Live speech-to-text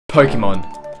Pokemon.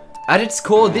 At its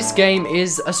core, this game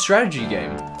is a strategy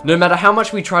game. No matter how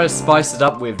much we try to spice it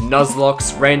up with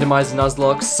nuzlockes, randomized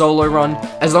nuzlockes, solo run,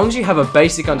 as long as you have a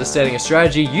basic understanding of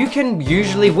strategy, you can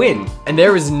usually win. And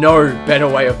there is no better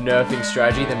way of nerfing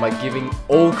strategy than by giving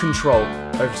all control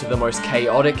over to the most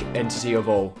chaotic entity of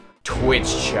all,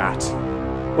 Twitch chat.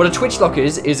 What a Twitchlocke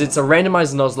is it's a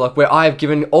randomized nuzlocke where I have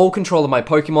given all control of my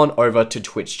Pokemon over to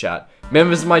Twitch chat.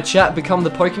 Members of my chat become the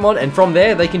Pokemon, and from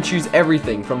there they can choose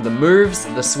everything from the moves,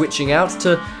 the switching out,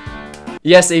 to,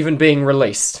 yes, even being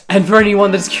released. And for anyone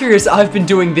that's curious, I've been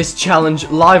doing this challenge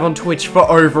live on Twitch for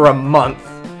over a month.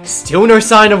 Still no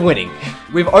sign of winning.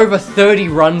 With over 30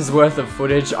 runs worth of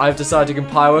footage, I've decided to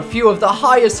compile a few of the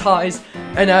highest highs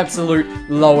and absolute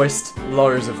lowest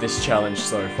lows of this challenge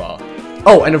so far.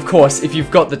 Oh, and of course, if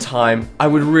you've got the time, I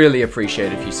would really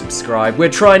appreciate if you subscribe. We're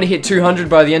trying to hit 200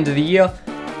 by the end of the year.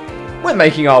 We're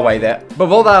making our way there. But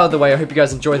with all that out of the way, I hope you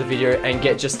guys enjoy the video and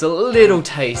get just a little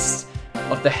taste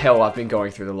of the hell I've been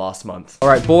going through the last month.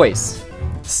 Alright boys,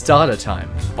 starter time.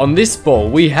 On this ball,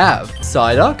 we have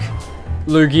Psyduck,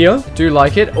 Lugia, do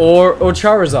like it, or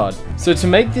Charizard. So to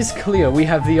make this clear, we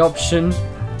have the option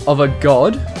of a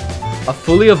God, a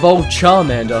fully evolved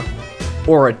Charmander,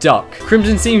 or a duck.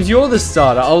 Crimson, seems you're the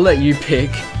starter. I'll let you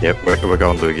pick. Yep, we're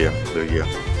going Lugia.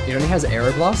 It only has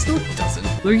Aeroblast? No, it doesn't.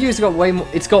 Lugia's got way more.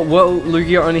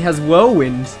 Lugia only has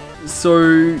Whirlwind.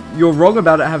 So you're wrong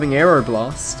about it having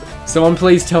Aeroblast. Someone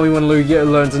please tell me when Lugia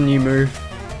learns a new move.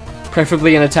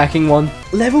 Preferably an attacking one.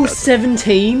 Level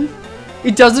 17?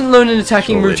 It doesn't learn an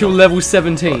attacking move till level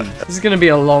 17. This is gonna be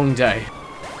a long day.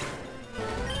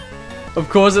 Of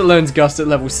course it learns Gust at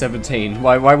level 17.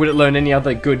 Why would it learn any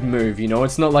other good move, you know?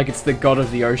 It's not like it's the god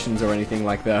of the oceans or anything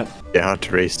like that. Yeah, hard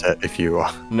to reset if you are.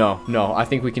 No, I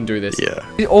think we can do this. Yeah.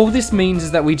 All this means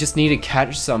is that we just need to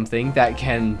catch something that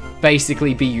can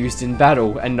basically be used in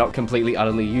battle and not completely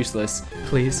utterly useless.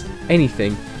 Please,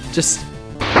 anything. Just...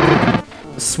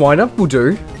 Swinub will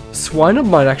do. Swinub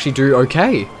might actually do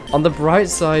okay. On the bright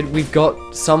side, we've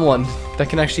got someone that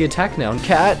can actually attack now and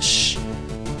catch...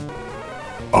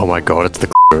 Oh my god, it's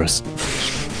the Chorus.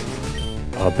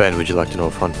 Oh, Ben, would you like to know a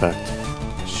fun fact?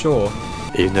 Sure.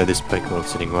 Even though this Pokemon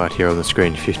sitting right here on the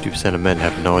screen, 50% of men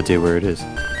have no idea where it is.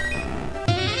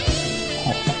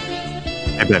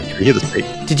 Hey Ben, can you hear the beat?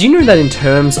 Did you know that in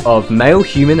terms of male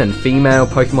human and female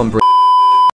Pokemon breed?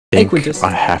 I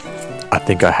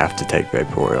think I have to take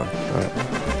Vaporeon.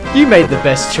 Right. You made the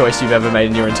best choice you've ever made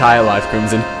in your entire life,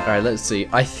 Crimson. Alright, let's see.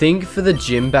 I think for the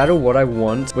gym battle, what I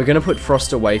want... We're gonna put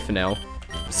Frost away for now.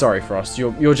 Sorry, Frost.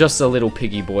 You're just a little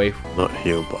piggy boy. Not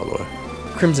healed, by the way.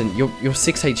 Crimson, you're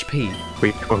 6 HP.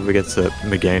 We come up against a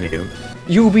Meganium.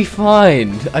 You'll be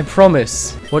fine. I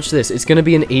promise. Watch this. It's gonna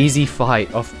be an easy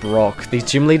fight off Brock. These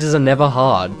gym leaders are never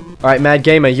hard. Alright, Mad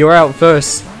Gamer, you're out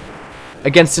first.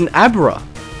 Against an Abra.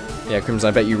 Yeah, Crimson,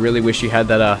 I bet you really wish you had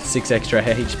that 6 extra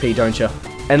HP, don't you?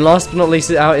 And last but not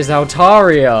least out is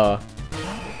Altaria.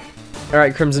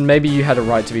 Alright, Crimson, maybe you had a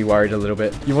right to be worried a little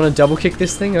bit. You want to double kick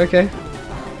this thing? Okay.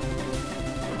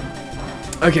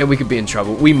 Okay, we could be in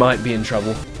trouble. We might be in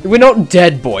trouble. We're not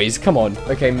dead, boys. Come on.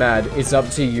 Okay, Mad, it's up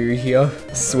to you here.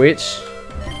 Switch.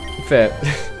 Fair.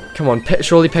 Come on,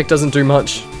 surely Peck doesn't do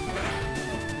much.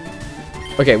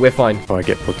 Okay, we're fine. If I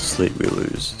get put to sleep, we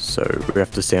lose. So we have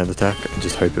to sound attack and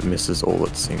just hope it misses all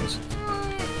it sings.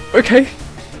 Okay.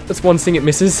 That's one thing it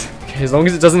misses. Okay, as long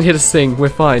as it doesn't hit a sting, we're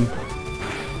fine.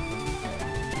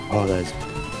 Oh, that's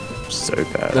so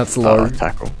bad. That's low.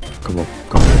 Tackle. Come on.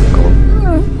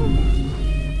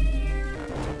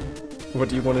 What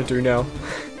do you want to do now?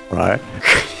 Right.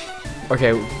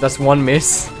 Okay, that's one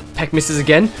miss. Peck misses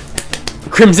again.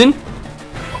 Crimson.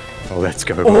 Oh, let's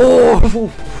go.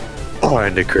 Oh,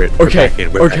 and a crit. Okay,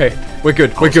 we're good.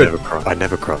 We're good. I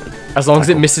never cried. As long as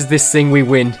it misses this thing, we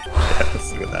win.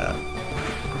 Yes, look at that.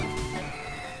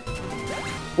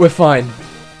 We're fine.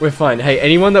 We're fine. Hey,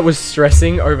 anyone that was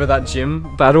stressing over that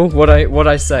gym battle, what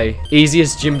I say?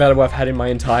 Easiest gym battle I've had in my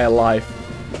entire life.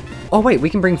 Oh wait, we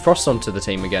can bring Frost onto the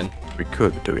team again. We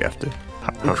could, but do we have to?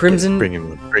 Crimson. Bring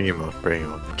him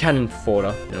on. Cannon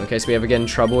fodder. In case we ever get in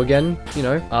trouble again, you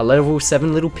know, our level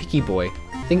 7 little piggy boy.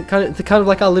 Think kind of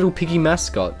like our little piggy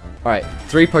mascot. All right,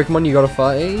 3 Pokemon you gotta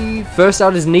fight. First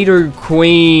out is Nidoqueen.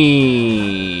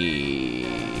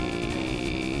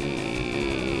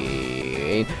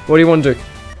 What do you want to do?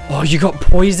 Oh, you got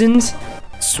poisons?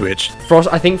 Switch. Frost.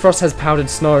 I think Frost has powdered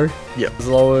snow.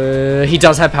 Yep. He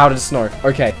does have powdered snow.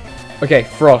 Okay. Okay,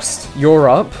 Frost, you're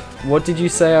up. What did you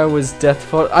say I was death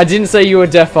fodder? I didn't say you were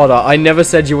death fodder. I never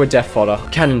said you were death fodder.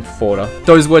 Cannon fodder.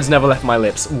 Those words never left my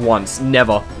lips. Once.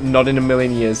 Never. Not in a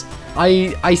million years.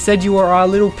 I said you were our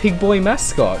little pig boy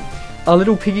mascot. Our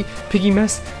little piggy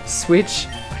mess. Switch.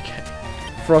 Okay.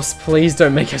 Frost, please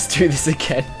don't make us do this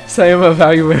again. Say I'm a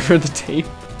valuable member of the team.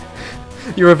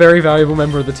 You're a very valuable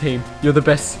member of the team. You're the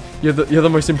best. You're the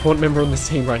most important member on this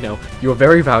team right now. You're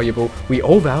very valuable. We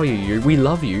all value you. We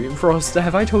love you. Frost,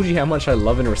 have I told you how much I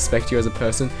love and respect you as a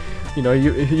person? You know,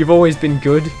 you've always been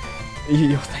good.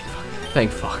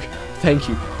 Thank fuck. Thank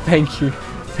you. Thank you.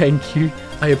 Thank you.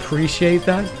 I appreciate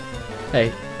that.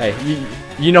 Hey,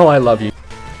 you know I love you.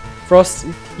 Frost,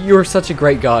 you're such a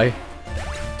great guy.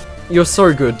 You're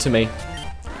so good to me.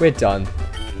 We're done.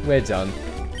 We're done.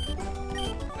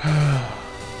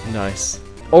 Nice.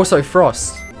 Also,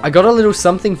 Frost, I got a little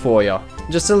something for you.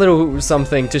 Just a little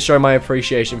something to show my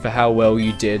appreciation for how well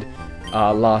you did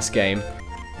last game.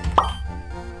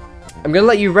 I'm gonna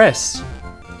let you rest.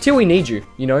 Till we need you,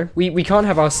 you know? We can't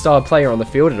have our star player on the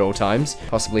field at all times,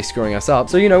 possibly screwing us up.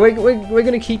 So, you know, we're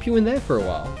gonna keep you in there for a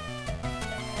while.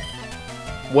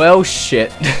 Well,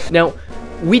 shit. Now,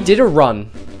 we did a run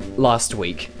last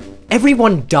week.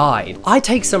 Everyone died. I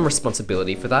take some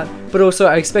responsibility for that, but also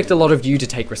I expect a lot of you to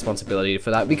take responsibility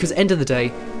for that because end of the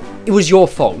day, it was your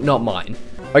fault, not mine.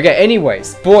 Okay,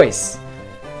 anyways, boys,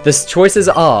 the choices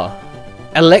are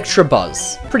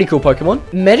Electabuzz, pretty cool Pokemon,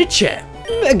 Medicham,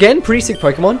 again, pretty sick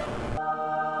Pokemon,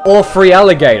 or Free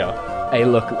Alligator. Hey,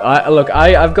 look,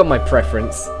 I've got my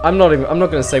preference. I'm not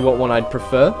gonna say what one I'd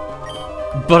prefer,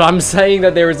 but I'm saying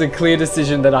that there is a clear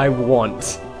decision that I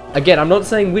want. Again, I'm not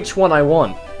saying which one I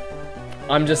want.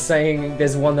 I'm just saying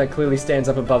there's one that clearly stands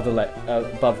up above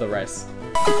the rest.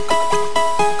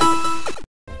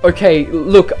 Okay,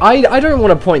 look, I don't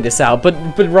want to point this out, but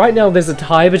right now there's a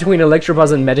tie between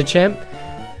Electabuzz and Medicham.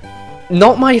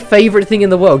 Not my favorite thing in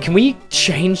the world. Can we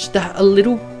change that a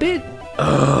little bit?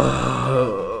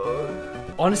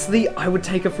 Honestly, I would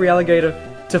take a Free Alligator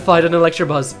to fight an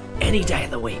Electabuzz any day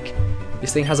of the week.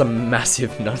 This thing has a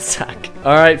massive nutsack.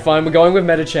 Alright, fine, we're going with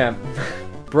Medicham.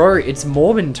 Bro, it's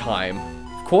Morbin time.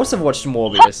 Of course I've watched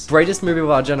Morbius. Greatest movie of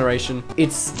our generation.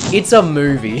 It's a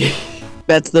movie.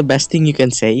 That's the best thing you can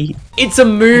say. It's a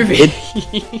movie!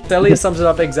 Celia sums it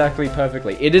up exactly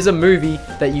perfectly. It is a movie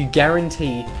that you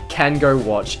guarantee can go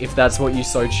watch if that's what you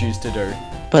so choose to do.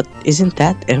 But isn't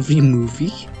that every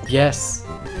movie? Yes.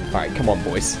 Alright, come on,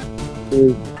 boys.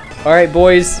 Alright,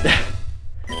 boys.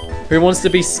 Who wants to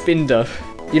be Spinder?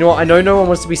 You know what, I know no one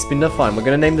wants to be Spinder, fine. We're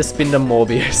gonna name the Spinder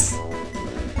Morbius.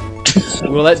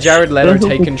 We'll let Jared Leto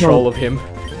take control of him.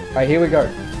 Alright, here we go.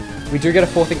 We do get a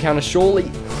 4th encounter, surely.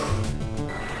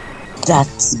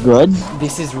 That's good.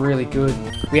 This is really good.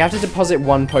 We have to deposit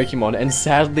one Pokemon, and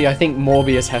sadly, I think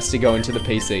Morbius has to go into the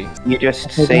PC. You're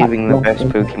just saving the best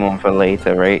Pokemon for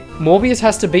later, right? Morbius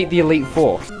has to beat the Elite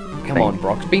Four. Come on,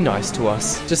 Brock, be nice to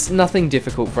us. Just nothing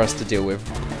difficult for us to deal with.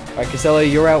 Alright, Casella,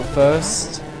 you're out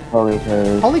first.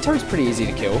 Politoed. Politoed's pretty easy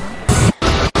to kill.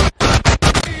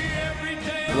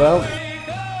 Well,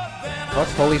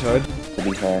 what's Politoed? To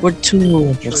be fair. We're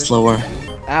too slower.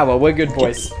 Ah, well, we're good,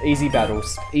 boys. Easy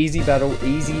battles. Easy battle,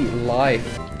 easy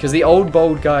life. Because the old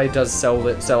bold guy does sell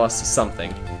us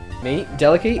something. Me?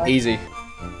 Delicate? Easy.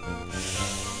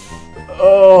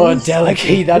 Oh,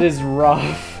 Delicate, that is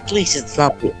rough. Please, it's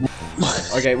not.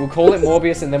 Okay, we'll call it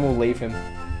Morbius and then we'll leave him.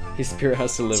 His spirit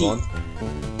has to live on.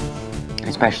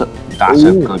 Especially, that's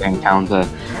a good encounter.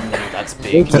 That's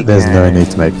big. There's no need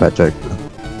to make that joke.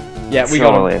 Yeah, we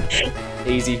got him.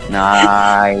 Easy.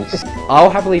 Nice. I'll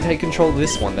happily take control of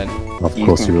this one then. Of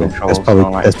course you will. There's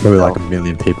probably like a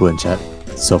million people in chat.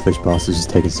 Selfish bastard just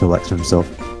taking select for himself.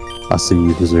 I see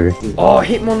you, Bizurie. Oh,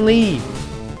 Hitmonlee!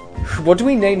 What do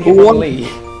we name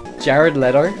Hitmonlee? Jared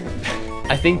Leto?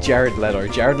 I think Jared Leto.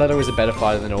 Jared Leto is a better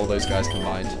fighter than all those guys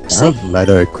combined. Jared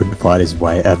Leto couldn't fight his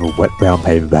way out of a wet brown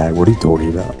paper bag. What are you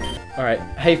talking about? Alright,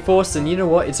 hey Forsten, you know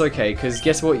what? It's okay, because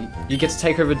guess what? You get to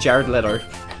take over Jared Leto.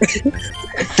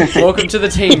 Welcome to the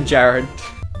team, Jared.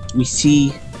 We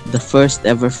see the first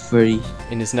ever furry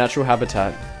in his natural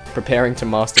habitat, preparing to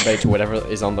masturbate to whatever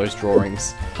is on those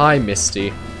drawings. Hi,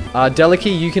 Misty.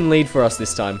 Delicy, you can lead for us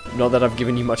this time. Not that I've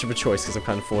given you much of a choice, because I've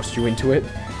kind of forced you into it.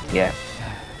 Yeah.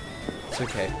 It's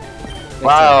okay.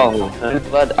 Wow,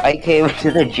 but I came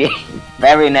to the gym.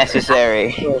 Very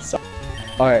necessary.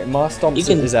 Alright, Mars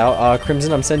Thompson is out.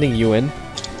 Crimson, I'm sending you in.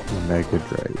 Mega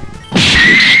Dragon.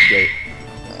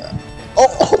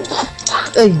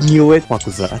 I knew it. What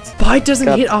was that? Bite doesn't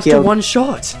Got hit after killed. one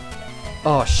shot.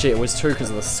 Oh shit, it was 2 because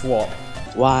of the swap.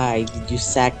 Why did you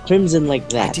sack Crimson like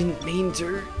that? I didn't mean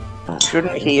to.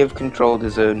 Shouldn't he have controlled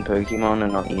his own Pokemon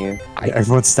and not you?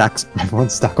 Everyone's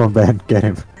stuck on Ben. Get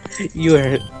him.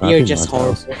 You're just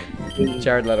horrible.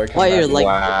 Jared Leto, come Why back. you're like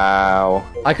Wow.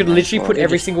 I could literally put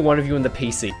every single one of you in the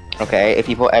PC. Okay, if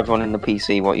you put everyone in the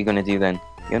PC, what are you gonna do then?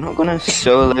 You're not gonna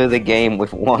solo the game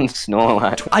with one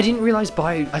Snorlax. I didn't realize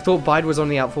Bide. I thought Bide was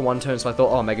only out for one turn, so I thought,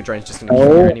 oh, Mega Drain's just gonna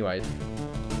kill her anyway.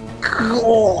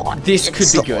 This could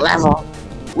be good. Level.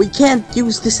 We can't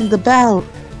use this in the battle.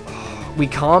 We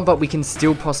can't, but we can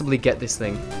still possibly get this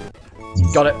thing.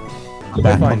 Got it.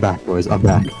 I'm back, boys. I'm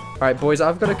back. Alright, boys,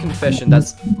 I've got a confession.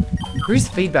 That's... Whose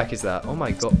feedback is that? Oh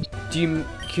my god. You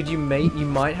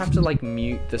might have to, like,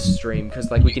 mute the stream,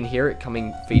 because, like, we can hear it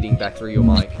coming, feeding back through your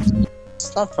mic.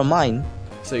 It's not from mine.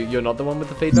 So you're not the one with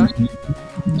the feedback?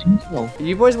 No.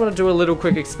 You boys want to do a little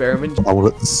quick experiment? I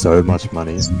want so much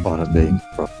money on it being.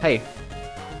 Hey.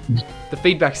 The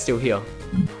feedback's still here.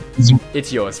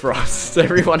 It's yours, Frost.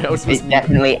 Everyone else was It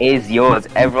definitely is yours.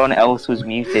 Everyone else was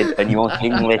muted, and your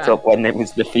thing lit up when it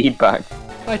was the feedback.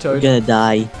 Hi, Toad. You're gonna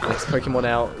die. Next Pokemon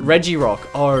out. Regirock.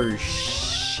 Oh,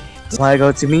 shit. Wanna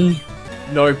go to me?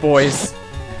 No, boys.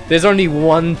 There's only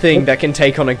one thing that can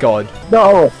take on a god.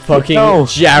 No! Fucking No.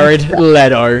 Jared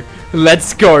Leto.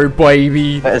 Let's go,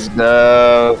 baby. Let's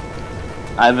go.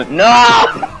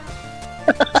 No!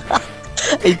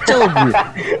 I told you.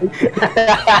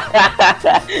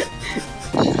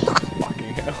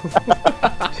 Fucking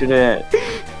hell. Should've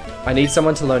I need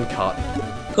someone to learn Cut.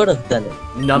 Could have done it.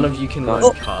 None of you can learn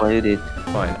Oh. Cut. loaded.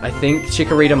 Fine. I think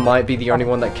Chikorita might be the only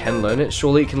one that can learn it.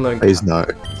 Surely it can learn Please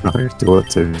Cut. no. No, do it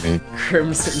to me.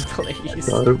 Crimson, please.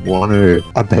 I don't want to.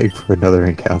 I beg for another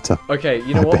encounter. Okay,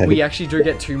 you know I what? bet. We actually do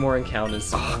get 2 more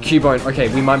encounters. Oh, Cubone. Okay,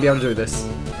 we might be able to do this.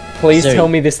 Please Sorry. tell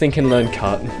me this thing can learn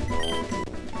Cut.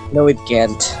 No, it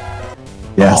can't.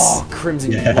 Yes. Oh,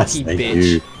 Crimson, you Yes, lucky thank bitch.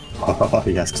 you. Oh,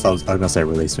 yes, because I was gonna say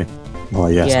release me. Oh,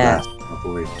 yes, Yeah. Bass, my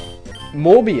boy.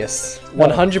 Morbius,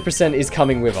 100% is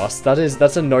coming with us.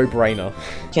 That's a no-brainer.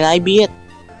 Can I be it?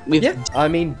 With Yeah, I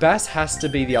mean, Bass has to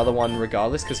be the other one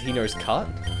regardless because he knows Cut.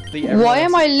 Why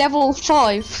am I level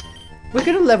 5? We're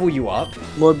gonna level you up.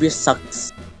 Morbius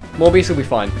sucks. Morbius will be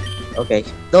fine. Okay.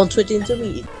 Don't switch into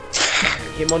me.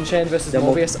 Hitmonchan versus The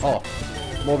Morbius. Oh,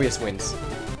 Morbius wins.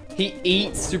 He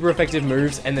eats super effective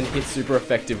moves and then hits super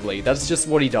effectively. That's just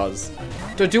what he does.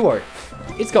 Doduo,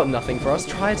 it's got nothing for us.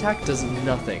 Tri-Attack does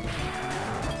nothing.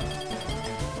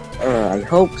 I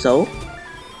hope so.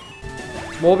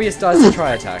 Morbius dies to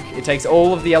Tri-Attack. It takes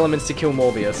all of the elements to kill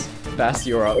Morbius. Bass,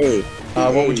 you're up. Hey.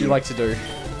 What would you like to do?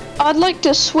 I'd like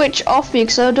to switch off me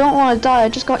because I don't want to die. I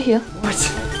just got here.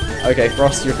 What? Okay,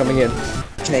 Frost, you're coming in.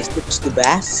 Can I switch to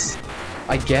Bass?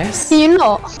 I guess? Can you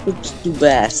not? Switch to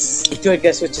Bass. If you're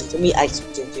gonna switch into me, I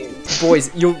switch into you. Boys,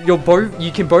 you're both,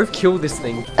 you can both kill this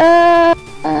thing.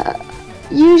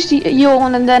 Use your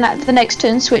one and then at the next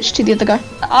turn switch to the other guy.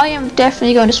 I am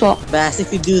definitely going to swap. Bass,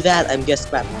 if you do that, I'm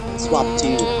gonna swap to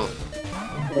you.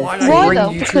 Why did I Why bring though?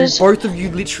 you Because- two? Both of you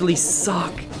literally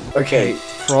suck. Okay,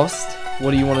 Frost,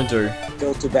 what do you want to do?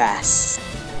 Go to Bass.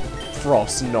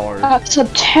 Frost, no. That's a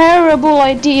terrible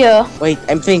idea. Wait,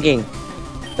 I'm thinking.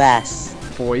 Bass.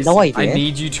 Boys, No I idea.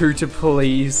 need you two to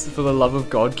please, for the love of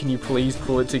God, can you please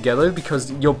pull it together? Because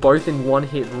you're both in one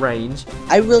hit range.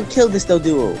 I will kill this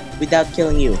duo without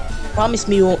killing you. Promise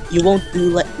me you won't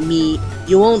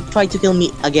you won't try to kill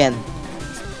me again.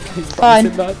 Please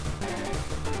Fine. promise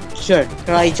that. Sure,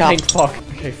 try chop. Thank fuck.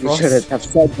 Okay, You shouldn't Frost, have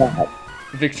said that.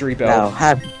 victory Now bell.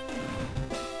 have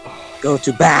go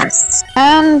to Bass.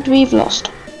 And we've lost.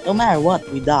 No matter what,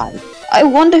 we die. I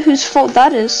wonder whose fault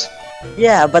that is.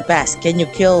 Yeah, but Bass, can you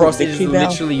kill Frost, it is Victory Bell?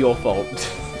 literally your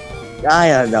fault. I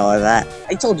don't know that.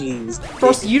 I told you.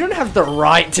 Frost, you don't have the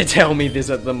right to tell me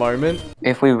this at the moment.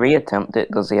 If we reattempt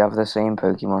it, does he have the same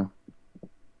Pokemon?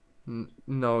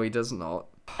 No, he does not.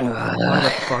 Why the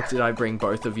fuck did I bring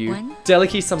both of you?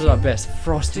 Delicky sums it up best.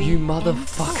 Frost, you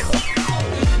motherfucker.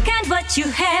 Count what you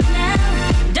have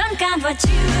now, don't count what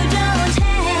you don't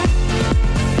have.